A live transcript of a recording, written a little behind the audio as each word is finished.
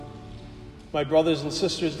My brothers and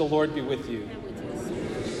sisters, the Lord be with you.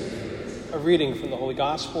 A reading from the Holy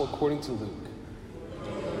Gospel according to Luke.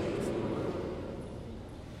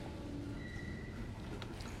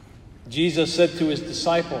 Jesus said to his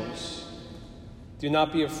disciples, "Do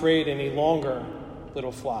not be afraid any longer,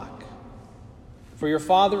 little flock, for your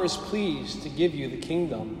Father is pleased to give you the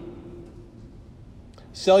kingdom.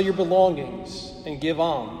 Sell your belongings and give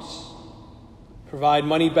alms. Provide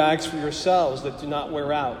money bags for yourselves that do not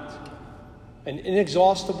wear out, an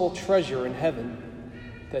inexhaustible treasure in heaven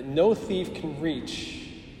that no thief can reach,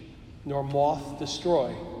 nor moth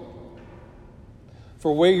destroy.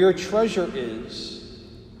 For where your treasure is,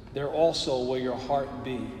 there also will your heart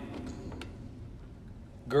be.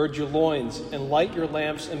 Gird your loins and light your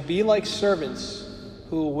lamps, and be like servants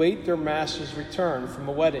who await their master's return from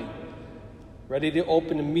a wedding, ready to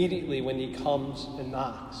open immediately when he comes and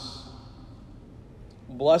knocks.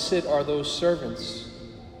 Blessed are those servants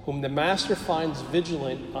whom the master finds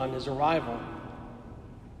vigilant on his arrival.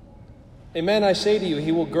 Amen, I say to you,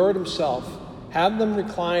 he will gird himself, have them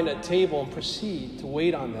recline at table, and proceed to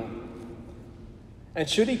wait on them. And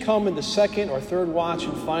should he come in the second or third watch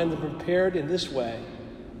and find them prepared in this way,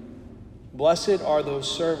 blessed are those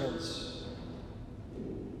servants.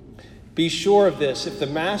 Be sure of this, if the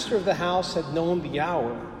master of the house had known the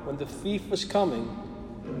hour when the thief was coming,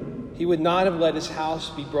 he would not have let his house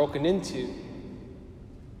be broken into.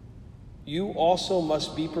 You also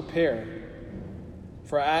must be prepared,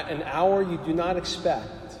 for at an hour you do not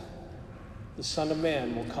expect, the Son of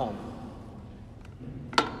Man will come."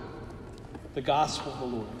 The Gospel of the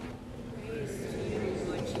Lord. Praise to you,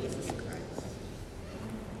 Lord Jesus Christ.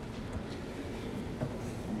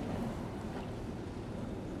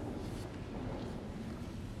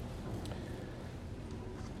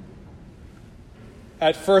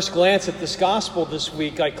 At first glance at this Gospel this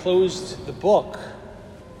week, I closed the book.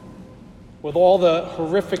 With all the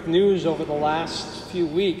horrific news over the last few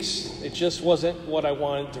weeks, it just wasn't what I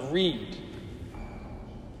wanted to read.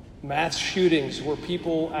 Mass shootings where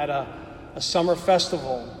people at a summer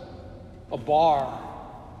festival, a bar,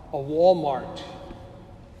 a Walmart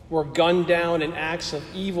were gunned down in acts of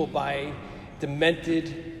evil by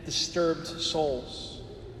demented, disturbed souls.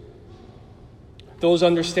 Those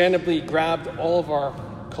understandably grabbed all of our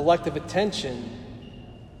collective attention,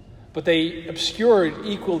 but they obscured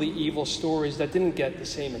equally evil stories that didn't get the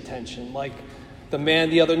same attention, like the man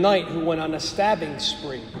the other night who went on a stabbing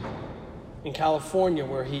spree in California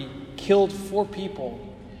where he killed 4 people,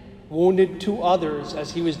 wounded 2 others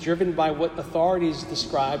as he was driven by what authorities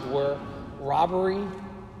described were robbery,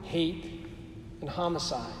 hate, and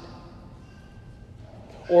homicide.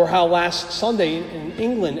 Or how last Sunday in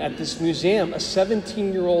England at this museum, a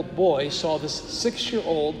 17-year-old boy saw this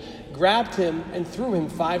 6-year-old, grabbed him and threw him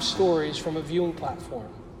 5 stories from a viewing platform.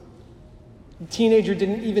 The teenager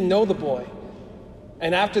didn't even know the boy,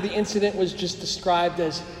 and after the incident was just described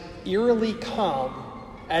as eerily calm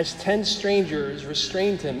as 10 strangers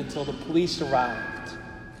restrained him until the police arrived.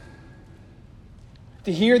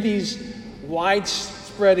 To hear these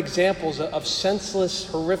widespread examples of senseless,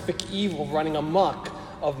 horrific evil running amok,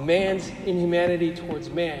 of man's inhumanity towards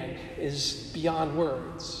man, is beyond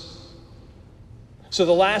words. So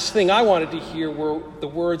the last thing I wanted to hear were the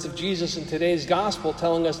words of Jesus in today's gospel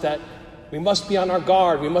telling us that we must be on our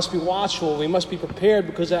guard, we must be watchful, we must be prepared,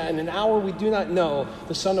 because in an hour we do not know,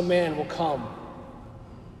 the Son of Man will come.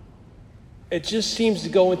 It just seems to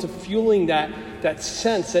go into fueling that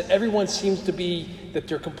sense that everyone seems to be, that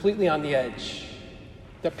they're completely on the edge,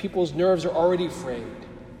 that people's nerves are already frayed.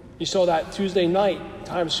 You saw that Tuesday night in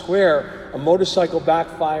Times Square, a motorcycle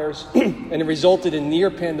backfires and it resulted in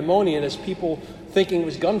near pandemonium as people thinking it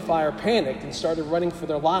was gunfire panicked and started running for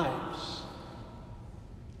their lives.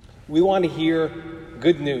 We want to hear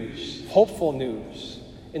good news, hopeful news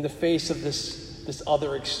in the face of this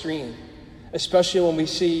other extreme, especially when we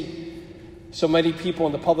see so many people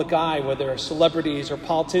in the public eye, whether celebrities or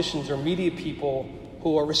politicians or media people,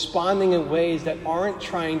 who are responding in ways that aren't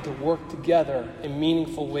trying to work together in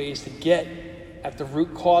meaningful ways to get at the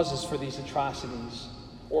root causes for these atrocities,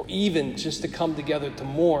 or even just to come together to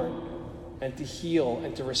mourn and to heal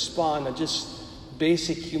and to respond on just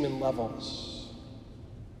basic human levels.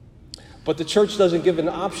 But the church doesn't give an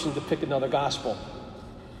option to pick another gospel,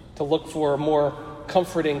 to look for a more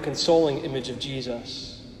comforting, consoling image of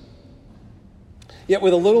Jesus. Yet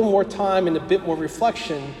with a little more time and a bit more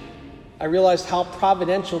reflection, I realized how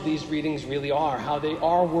providential these readings really are, how they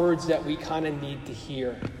are words that we kind of need to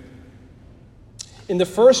hear. In the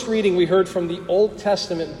first reading, we heard from the Old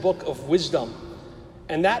Testament book of wisdom,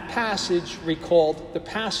 and that passage recalled the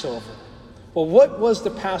Passover. Well, what was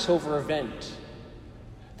the Passover event?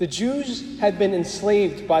 The Jews had been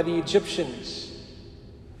enslaved by the Egyptians.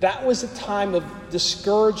 That was a time of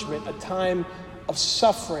discouragement, a time of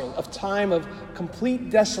suffering, a time of complete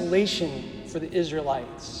desolation for the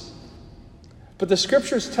Israelites. But the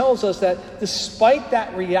scriptures tells us that despite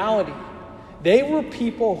that reality, they were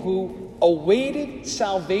people who awaited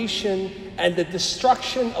salvation and the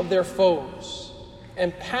destruction of their foes.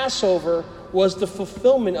 And Passover was the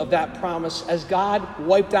fulfillment of that promise as God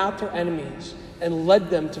wiped out their enemies and led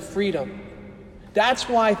them to freedom. That's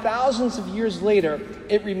why thousands of years later,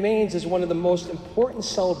 it remains as one of the most important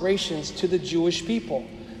celebrations to the Jewish people.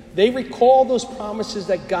 They recall those promises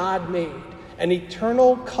that God made, an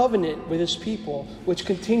eternal covenant with his people, which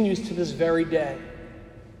continues to this very day.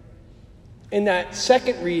 In that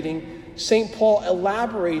second reading, St. Paul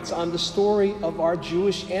elaborates on the story of our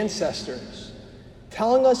Jewish ancestors,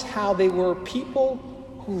 telling us how they were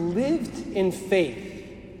people who lived in faith.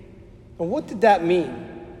 And what did that mean?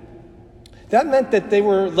 That meant that they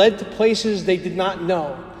were led to places they did not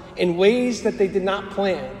know, in ways that they did not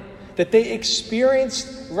plan, that they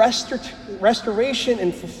experienced restoration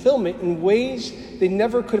and fulfillment in ways they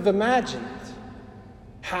never could have imagined.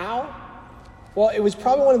 How? Well, it was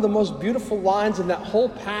probably one of the most beautiful lines in that whole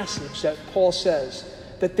passage that Paul says,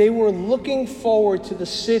 that they were looking forward to the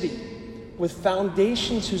city with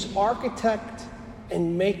foundations whose architect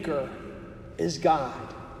and maker is God.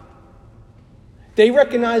 They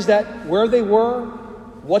recognized that where they were,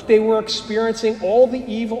 what they were experiencing, all the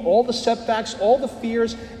evil, all the setbacks, all the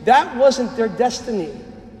fears, that wasn't their destiny.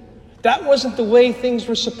 That wasn't the way things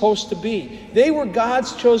were supposed to be. They were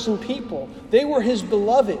God's chosen people. They were his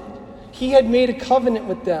beloved. He had made a covenant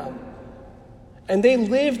with them. And they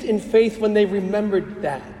lived in faith when they remembered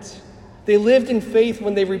that. They lived in faith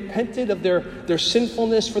when they repented of their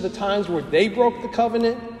sinfulness for the times where they broke the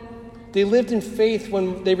covenant. They lived in faith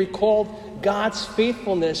when they recalled God's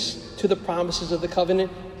faithfulness to the promises of the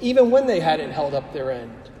covenant, even when they hadn't held up their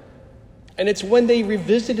end. And it's when they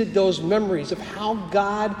revisited those memories of how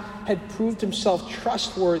God had proved himself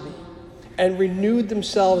trustworthy and renewed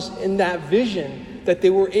themselves in that vision that they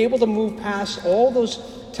were able to move past all those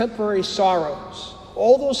temporary sorrows,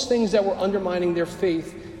 all those things that were undermining their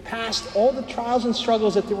faith, past all the trials and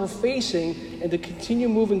struggles that they were facing, and to continue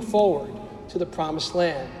moving forward to the promised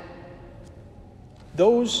land.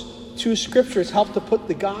 Those two scriptures help to put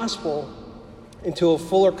the gospel into a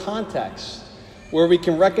fuller context, where we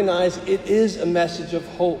can recognize it is a message of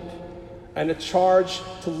hope and a charge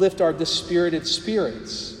to lift our dispirited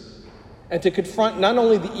spirits and to confront not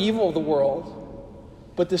only the evil of the world,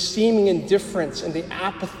 but the seeming indifference and the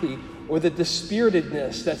apathy or the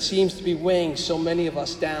dispiritedness that seems to be weighing so many of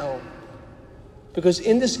us down. Because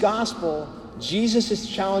in this gospel, Jesus is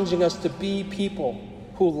challenging us to be people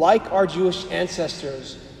who, like our Jewish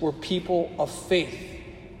ancestors, were people of faith.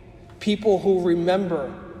 People who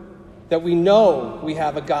remember that we know we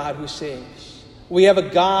have a God who saves. We have a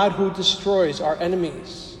God who destroys our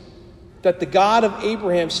enemies. That the God of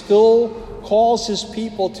Abraham still calls his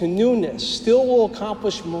people to newness, still will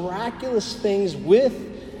accomplish miraculous things with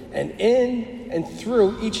and in and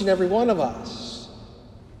through each and every one of us.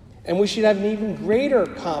 And we should have an even greater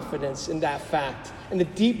confidence in that fact and a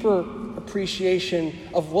deeper appreciation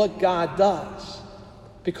of what God does,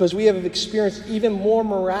 because we have experienced even more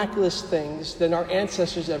miraculous things than our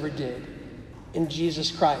ancestors ever did in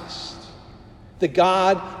Jesus Christ. The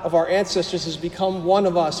God of our ancestors has become one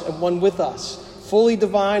of us and one with us, fully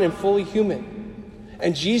divine and fully human.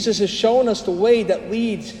 And Jesus has shown us the way that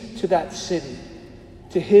leads to that city,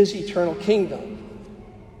 to his eternal kingdom.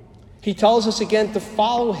 He tells us again to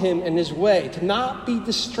follow him in his way, to not be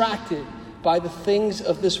distracted by the things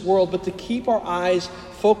of this world, but to keep our eyes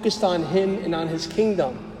focused on him and on his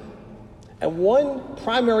kingdom. And one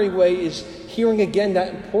primary way is hearing again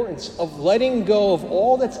that importance of letting go of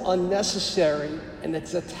all that's unnecessary and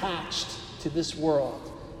that's attached to this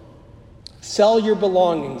world. Sell your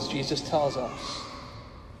belongings, Jesus tells us.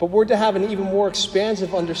 But we're to have an even more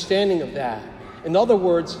expansive understanding of that. In other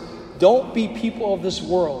words, don't be people of this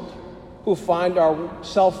world who find our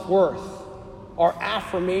self-worth, our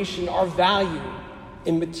affirmation, our value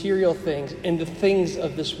in material things, in the things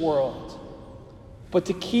of this world. But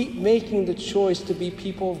to keep making the choice to be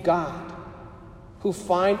people of God, who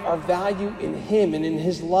find our value in him and in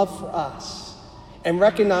his love for us, and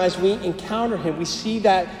recognize we encounter him. We see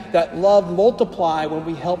that love multiply when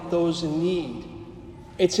we help those in need.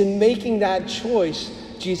 It's in making that choice,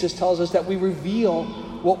 Jesus tells us, that we reveal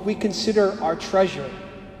what we consider our treasure,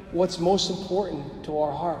 what's most important to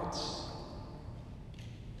our hearts.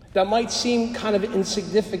 That might seem kind of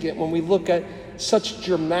insignificant when we look at such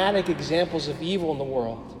dramatic examples of evil in the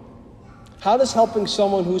world. How does helping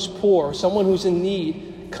someone who's poor, someone who's in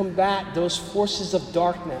need, combat those forces of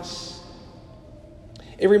darkness?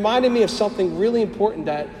 It reminded me of something really important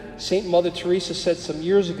that St. Mother Teresa said some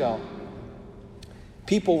years ago.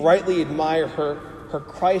 People rightly admire her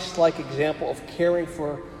Christ-like example of caring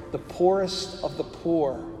for the poorest of the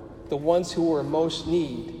poor, the ones who were in most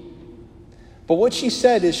need. But what she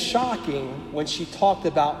said is shocking when she talked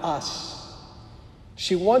about us.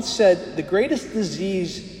 She once said, the greatest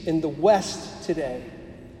disease in the West today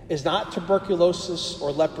is not tuberculosis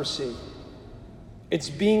or leprosy. It's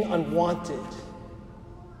being unwanted,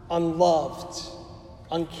 unloved,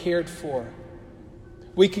 uncared for.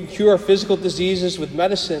 We can cure physical diseases with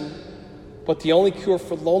medicine, but the only cure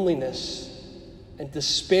for loneliness and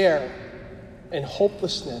despair and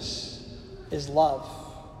hopelessness is love.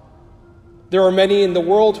 There are many in the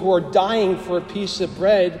world who are dying for a piece of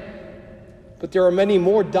bread, but there are many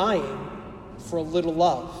more dying for a little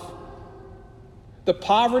love. The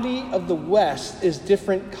poverty of the West is a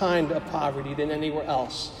different kind of poverty than anywhere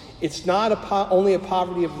else. It's not only a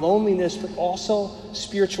poverty of loneliness, but also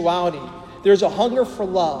spirituality. There's a hunger for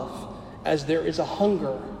love as there is a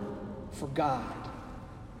hunger for God.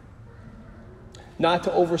 Not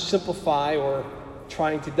to oversimplify or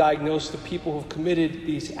trying to diagnose the people who've committed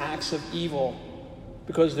these acts of evil,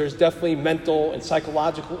 because there's definitely mental and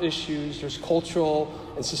psychological issues, there's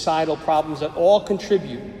cultural and societal problems that all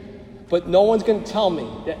contribute. But no one's going to tell me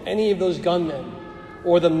that any of those gunmen,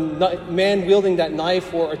 or the man wielding that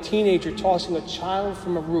knife, or a teenager tossing a child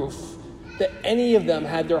from a roof, that any of them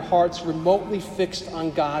had their hearts remotely fixed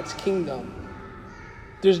on God's kingdom.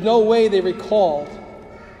 There's no way they recalled,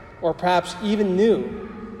 or perhaps even knew,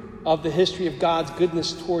 of the history of God's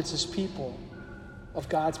goodness towards his people, of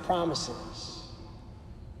God's promises.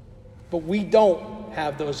 But we don't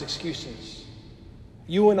have those excuses.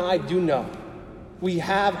 You and I do know. We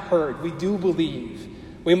have heard. We do believe.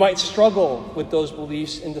 We might struggle with those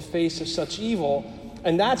beliefs in the face of such evil,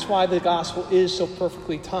 and that's why the gospel is so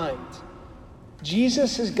perfectly timed.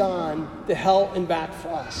 Jesus has gone to hell and back for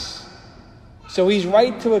us. So he's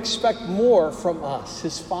right to expect more from us,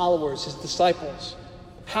 his followers, his disciples.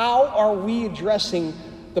 How are we addressing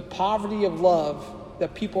the poverty of love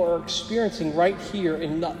that people are experiencing right here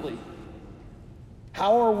in Nutley?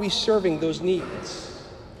 How are we serving those needs?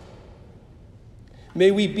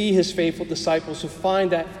 May we be his faithful disciples who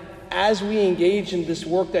find that as we engage in this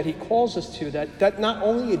work that he calls us to, that not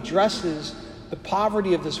only addresses the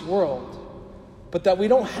poverty of this world, but that we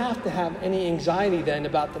don't have to have any anxiety then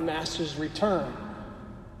about the Master's return.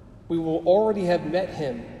 We will already have met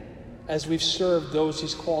him as we've served those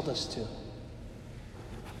he's called us to.